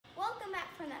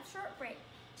short break.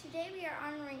 Today we are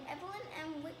honoring Evelyn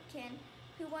M. Witkin,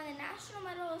 who won the National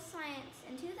Medal of Science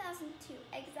in 2002,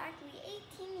 exactly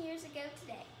 18 years ago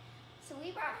today. So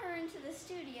we brought her into the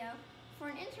studio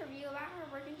for an interview about her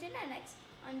work in genetics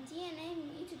on DNA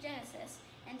mutagenesis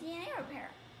and DNA repair.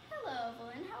 Hello,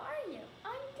 Evelyn. How are you?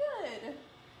 I'm good.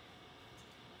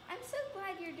 I'm so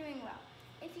glad you're doing well.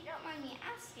 If you don't mind me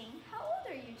asking, how old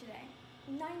are you today?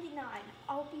 99.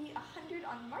 I'll be 100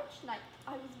 on March 9th.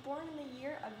 I was born in the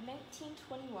year of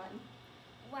 1921.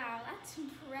 Wow, that's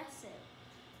impressive.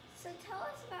 So tell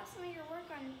us about some of your work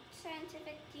on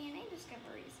scientific DNA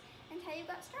discoveries and how you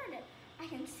got started. I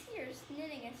can see you're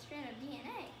knitting a strand of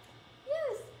DNA.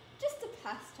 Yes, just a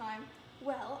pastime.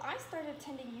 Well, I started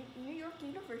attending New York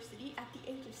University at the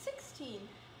age of 16.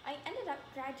 I ended up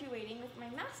graduating with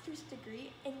my master's degree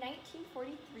in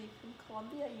 1943 from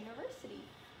Columbia University.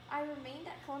 I remained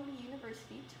at Columbia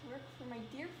University to work for my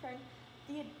dear friend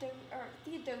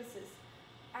Theodosius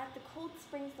at the Cold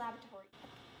Springs Laboratory.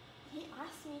 He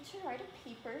asked me to write a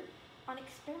paper on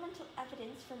experimental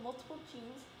evidence for multiple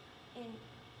genes in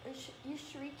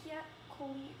Escherichia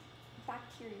coli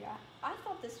bacteria. I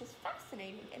thought this was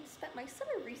fascinating and spent my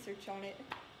summer research on it.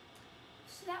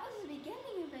 So that was the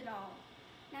beginning of it all.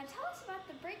 Now tell us about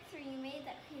the breakthrough you made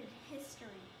that created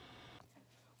history.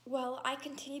 Well, I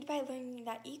continued by learning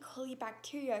that E. coli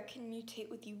bacteria can mutate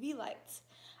with UV lights.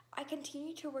 I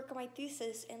continued to work on my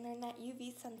thesis and learned that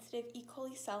UV-sensitive E.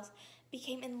 coli cells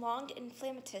became enlonged and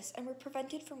inflammatous and were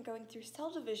prevented from going through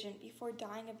cell division before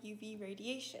dying of UV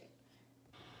radiation.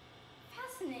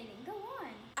 Fascinating. Go on.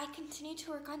 I continued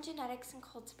to work on genetics in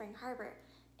Cold Spring Harbor.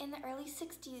 In the early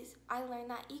 60s, I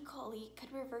learned that E. coli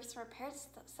could reverse and repair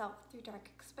itself through dark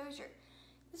exposure.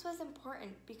 This was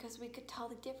important because we could tell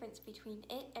the difference between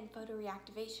it and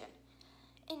photoreactivation.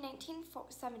 In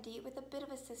 1970, with a bit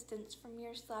of assistance from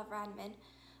Miroslav Radman,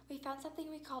 we found something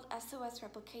we called SOS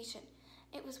replication.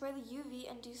 It was where the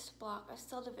UV-induced block of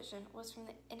cell division was from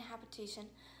the inhabitation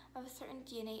of a certain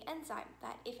DNA enzyme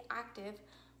that, if active,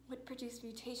 would produce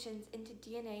mutations into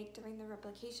DNA during the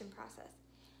replication process.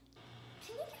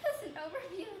 Can you give us an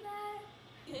overview of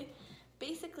that?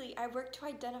 Basically, I worked to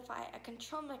identify a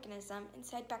control mechanism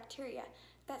inside bacteria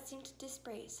that seemed to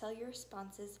display cellular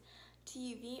responses to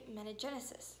UV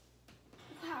metagenesis.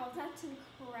 Wow, that's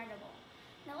incredible.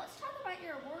 Now let's talk about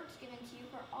your awards given to you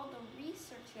for all the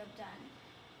research you have done.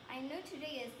 I know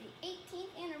today is the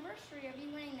 18th anniversary of you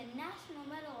winning the National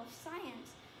Medal of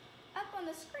Science. Up on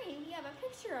the screen, we have a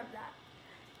picture of that.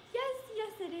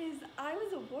 Yes, it is. I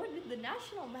was awarded the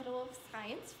National Medal of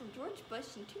Science from George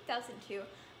Bush in 2002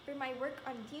 for my work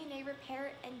on DNA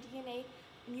repair and DNA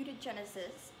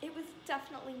mutagenesis. It was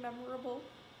definitely memorable.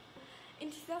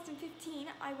 In 2015,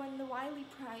 I won the Wiley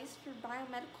Prize for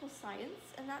Biomedical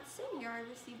Science, and that same year I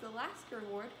received the Lasker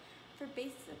Award for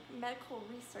Basic Medical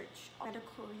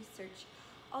Research.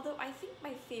 Although I think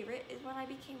my favorite is when I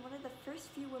became one of the first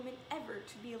few women ever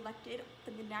to be elected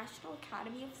to the National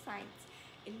Academy of Science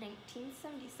in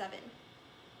 1977.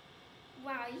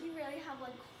 Wow, you really have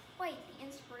quite the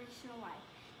inspirational life.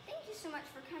 Thank you so much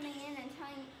for coming in and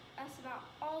telling us about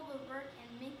all the work and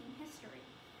making history.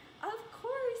 Of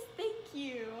course, thank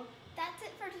you. That's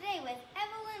it for today with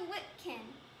Evelyn Witkin.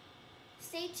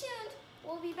 Stay tuned,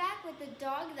 we'll be back with the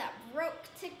dog that broke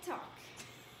TikTok.